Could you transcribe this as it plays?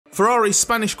Ferrari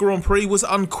Spanish Grand Prix was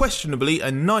unquestionably a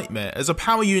nightmare as a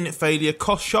power unit failure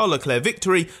cost Charles Leclerc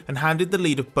victory and handed the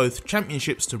lead of both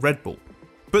championships to Red Bull.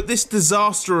 But this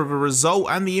disaster of a result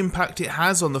and the impact it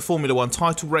has on the Formula 1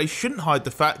 title race shouldn't hide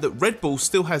the fact that Red Bull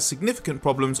still has significant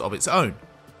problems of its own.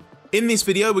 In this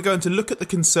video we're going to look at the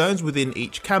concerns within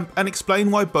each camp and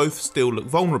explain why both still look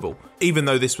vulnerable, even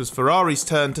though this was Ferrari's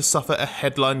turn to suffer a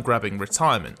headline-grabbing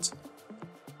retirement.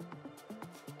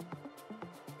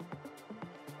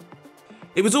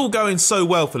 It was all going so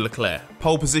well for Leclerc,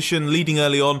 pole position, leading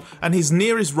early on, and his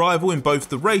nearest rival in both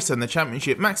the race and the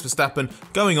championship, Max Verstappen,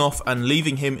 going off and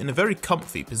leaving him in a very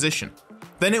comfy position.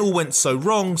 Then it all went so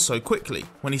wrong so quickly,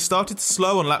 when he started to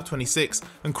slow on lap 26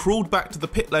 and crawled back to the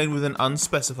pit lane with an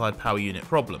unspecified power unit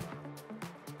problem.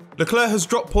 Leclerc has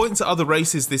dropped points at other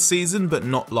races this season, but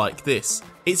not like this.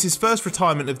 It's his first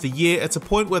retirement of the year at a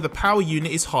point where the power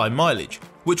unit is high mileage,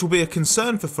 which will be a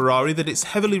concern for Ferrari that its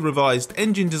heavily revised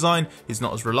engine design is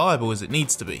not as reliable as it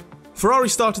needs to be. Ferrari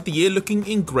started the year looking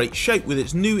in great shape with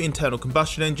its new internal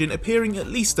combustion engine appearing at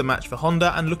least a match for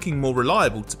Honda and looking more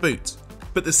reliable to boot.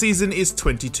 But the season is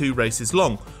 22 races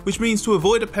long, which means to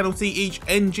avoid a penalty each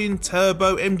engine,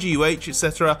 turbo, MGUH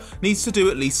etc. needs to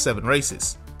do at least 7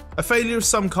 races. A failure of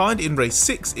some kind in race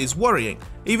 6 is worrying,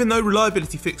 even though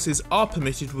reliability fixes are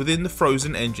permitted within the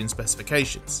frozen engine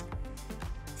specifications.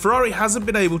 Ferrari hasn't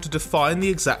been able to define the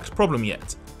exact problem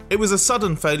yet. It was a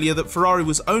sudden failure that Ferrari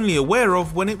was only aware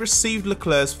of when it received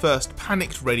Leclerc's first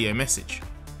panicked radio message.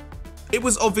 It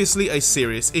was obviously a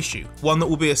serious issue, one that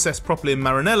will be assessed properly in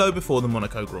Maranello before the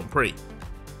Monaco Grand Prix.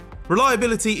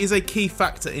 Reliability is a key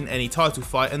factor in any title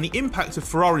fight, and the impact of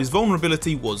Ferrari's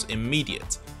vulnerability was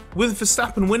immediate. With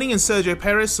Verstappen winning and Sergio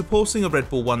Perez supporting a Red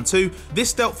Bull 1-2,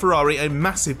 this dealt Ferrari a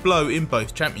massive blow in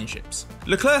both championships.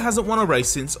 Leclerc hasn't won a race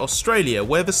since Australia,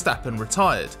 where Verstappen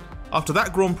retired. After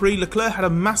that Grand Prix, Leclerc had a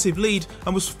massive lead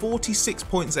and was 46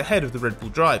 points ahead of the Red Bull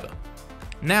driver.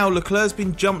 Now Leclerc's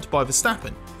been jumped by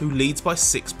Verstappen, who leads by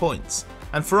 6 points,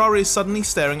 and Ferrari is suddenly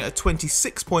staring at a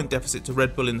 26-point deficit to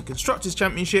Red Bull in the Constructors'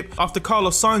 Championship after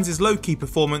Carlos Sainz's low-key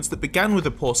performance that began with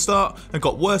a poor start and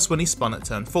got worse when he spun at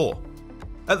turn 4.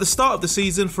 At the start of the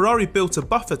season, Ferrari built a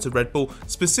buffer to Red Bull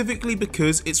specifically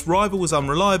because its rival was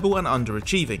unreliable and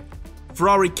underachieving.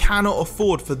 Ferrari cannot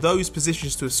afford for those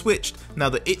positions to have switched now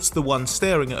that it's the one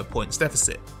staring at a points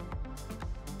deficit.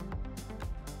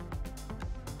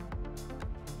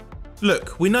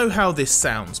 Look, we know how this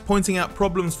sounds, pointing out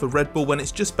problems for Red Bull when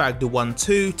it's just bagged a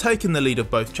 1-2, taken the lead of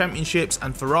both championships,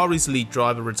 and Ferrari's lead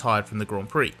driver retired from the Grand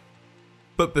Prix.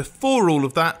 But before all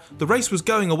of that, the race was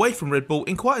going away from Red Bull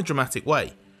in quite a dramatic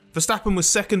way. Verstappen was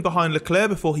second behind Leclerc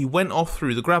before he went off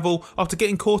through the gravel after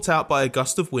getting caught out by a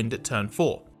gust of wind at turn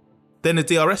 4. Then a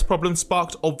DRS problem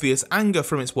sparked obvious anger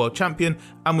from its world champion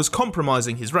and was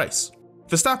compromising his race.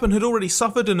 Verstappen had already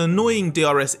suffered an annoying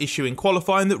DRS issue in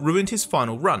qualifying that ruined his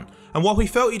final run, and while he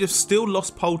felt he'd have still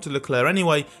lost pole to Leclerc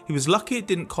anyway, he was lucky it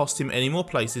didn't cost him any more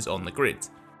places on the grid.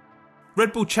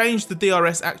 Red Bull changed the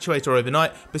DRS actuator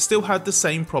overnight but still had the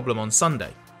same problem on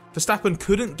Sunday. Verstappen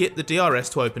couldn't get the DRS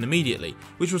to open immediately,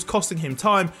 which was costing him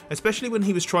time, especially when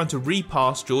he was trying to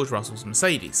repass George Russell's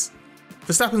Mercedes.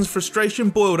 Verstappen's frustration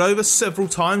boiled over several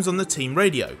times on the team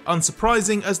radio,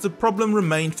 unsurprising as the problem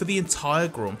remained for the entire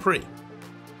Grand Prix.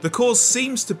 The cause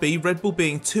seems to be Red Bull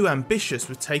being too ambitious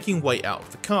with taking weight out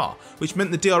of the car, which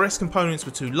meant the DRS components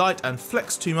were too light and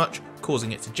flexed too much,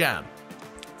 causing it to jam.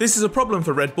 This is a problem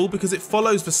for Red Bull because it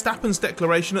follows Verstappen's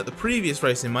declaration at the previous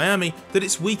race in Miami that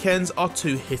its weekends are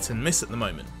too hit and miss at the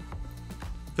moment.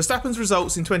 Verstappen's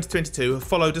results in 2022 have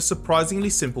followed a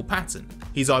surprisingly simple pattern.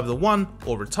 He's either won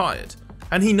or retired,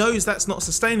 and he knows that's not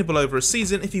sustainable over a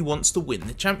season if he wants to win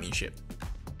the championship.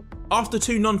 After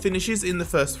 2 non-finishes in the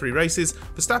first 3 races,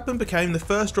 Verstappen became the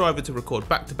first driver to record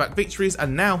back-to-back victories,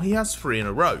 and now he has 3 in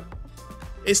a row.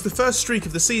 It's the first streak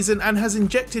of the season and has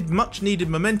injected much needed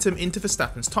momentum into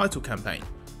Verstappen's title campaign.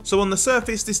 So on the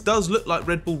surface this does look like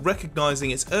Red Bull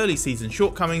recognising its early season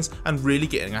shortcomings and really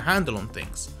getting a handle on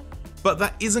things. But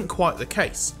that isn't quite the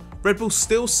case. Red Bull's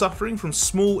still suffering from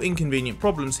small inconvenient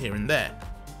problems here and there.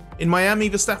 In Miami,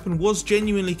 Verstappen was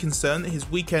genuinely concerned that his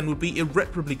weekend would be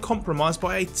irreparably compromised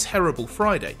by a terrible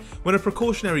Friday, when a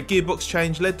precautionary gearbox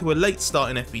change led to a late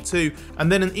start in FP2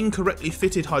 and then an incorrectly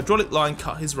fitted hydraulic line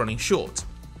cut his running short.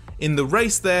 In the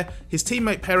race there, his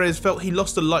teammate Perez felt he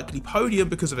lost a likely podium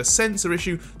because of a sensor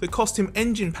issue that cost him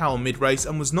engine power mid-race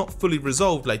and was not fully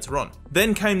resolved later on.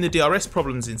 Then came the DRS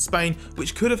problems in Spain,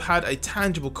 which could have had a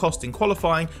tangible cost in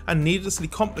qualifying and needlessly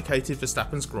complicated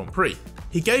Verstappen's Grand Prix.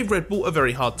 He gave Red Bull a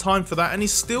very hard time for that and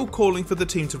is still calling for the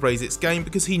team to raise its game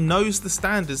because he knows the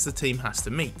standards the team has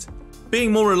to meet.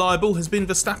 Being more reliable has been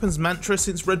Verstappen's mantra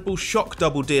since Red Bull's shock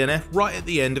double DNF right at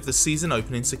the end of the season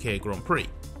opening Sakhir Grand Prix.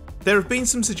 There have been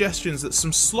some suggestions that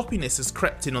some sloppiness has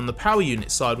crept in on the power unit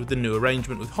side with the new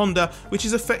arrangement with Honda, which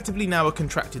is effectively now a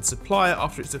contracted supplier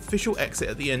after its official exit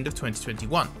at the end of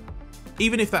 2021.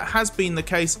 Even if that has been the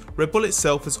case, Red Bull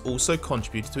itself has also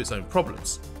contributed to its own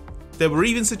problems. There were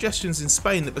even suggestions in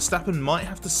Spain that Verstappen might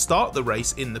have to start the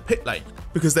race in the pit lane,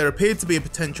 because there appeared to be a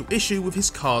potential issue with his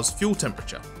car's fuel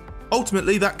temperature.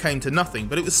 Ultimately that came to nothing,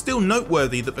 but it was still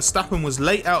noteworthy that Verstappen was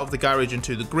late out of the garage and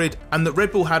to the grid, and that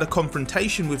Red Bull had a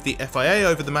confrontation with the FIA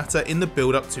over the matter in the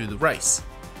build up to the race.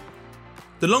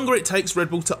 The longer it takes Red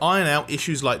Bull to iron out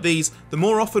issues like these, the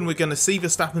more often we're going to see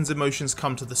Verstappen's emotions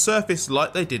come to the surface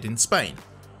like they did in Spain.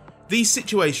 These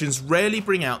situations rarely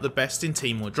bring out the best in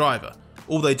team or driver.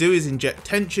 All they do is inject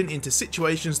tension into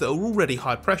situations that are already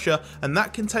high pressure, and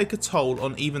that can take a toll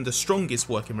on even the strongest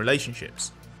working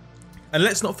relationships. And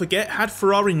let's not forget, had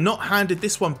Ferrari not handed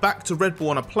this one back to Red Bull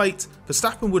on a plate,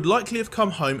 Verstappen would likely have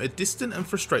come home a distant and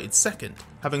frustrated second,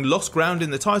 having lost ground in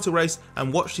the title race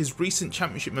and watched his recent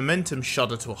championship momentum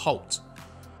shudder to a halt.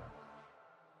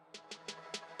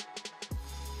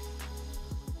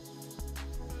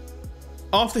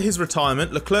 After his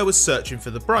retirement, Leclerc was searching for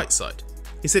the bright side.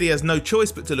 He said he has no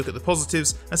choice but to look at the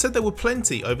positives, and said there were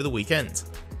plenty over the weekend.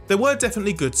 There were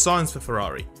definitely good signs for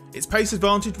Ferrari. Its pace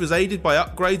advantage was aided by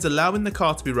upgrades allowing the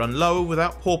car to be run lower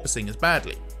without porpoising as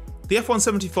badly. The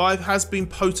F175 has been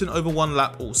potent over one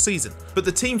lap all season, but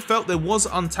the team felt there was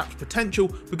untapped potential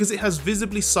because it has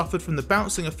visibly suffered from the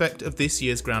bouncing effect of this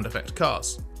year's ground effect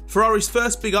cars. Ferrari's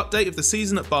first big update of the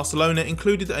season at Barcelona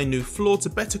included a new floor to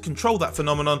better control that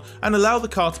phenomenon and allow the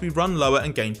car to be run lower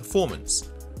and gain performance.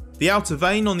 The outer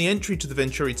vane on the entry to the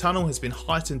Venturi tunnel has been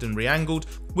heightened and re-angled,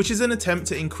 which is an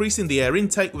attempt at increasing the air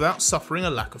intake without suffering a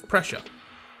lack of pressure.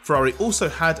 Ferrari also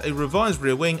had a revised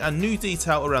rear wing and new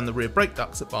detail around the rear brake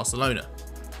ducts at Barcelona.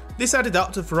 This added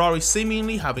up to Ferrari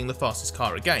seemingly having the fastest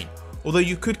car again, although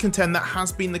you could contend that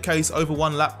has been the case over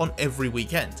one lap on every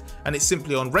weekend, and it's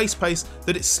simply on race pace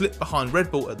that it slipped behind Red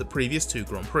Bull at the previous two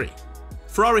Grand Prix.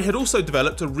 Ferrari had also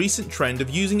developed a recent trend of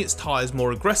using its tyres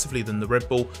more aggressively than the Red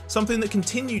Bull, something that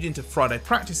continued into Friday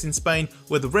practice in Spain,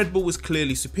 where the Red Bull was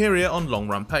clearly superior on long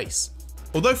run pace.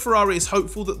 Although Ferrari is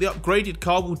hopeful that the upgraded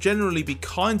car will generally be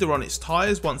kinder on its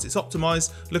tyres once it's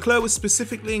optimised, Leclerc was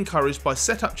specifically encouraged by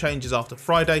setup changes after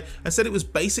Friday and said it was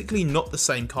basically not the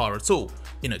same car at all,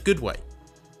 in a good way.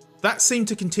 That seemed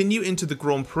to continue into the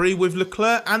Grand Prix, with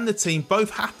Leclerc and the team both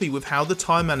happy with how the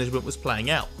tyre management was playing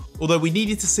out, although we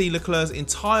needed to see Leclerc's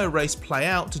entire race play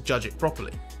out to judge it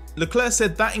properly. Leclerc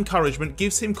said that encouragement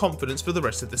gives him confidence for the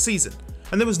rest of the season,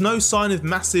 and there was no sign of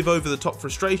massive over-the-top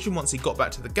frustration once he got back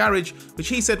to the garage, which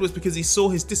he said was because he saw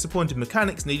his disappointed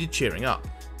mechanics needed cheering up.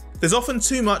 There's often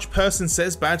too much person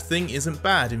says bad thing isn't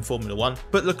bad in Formula 1,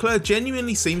 but Leclerc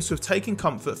genuinely seems to have taken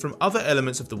comfort from other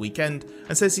elements of the weekend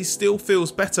and says he still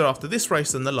feels better after this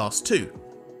race than the last two.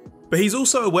 But he's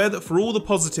also aware that for all the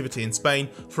positivity in Spain,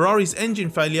 Ferrari's engine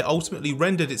failure ultimately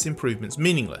rendered its improvements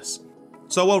meaningless.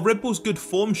 So while Red Bull's good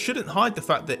form shouldn't hide the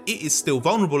fact that it is still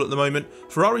vulnerable at the moment,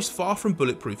 Ferrari's far from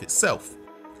bulletproof itself.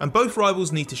 And both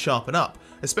rivals need to sharpen up,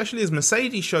 especially as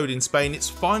Mercedes showed in Spain it's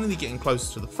finally getting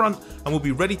closer to the front and will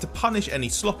be ready to punish any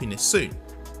sloppiness soon.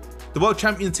 The World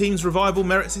Champion team's revival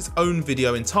merits its own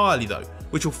video entirely though,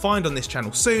 which you'll find on this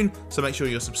channel soon, so make sure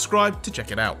you're subscribed to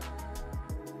check it out.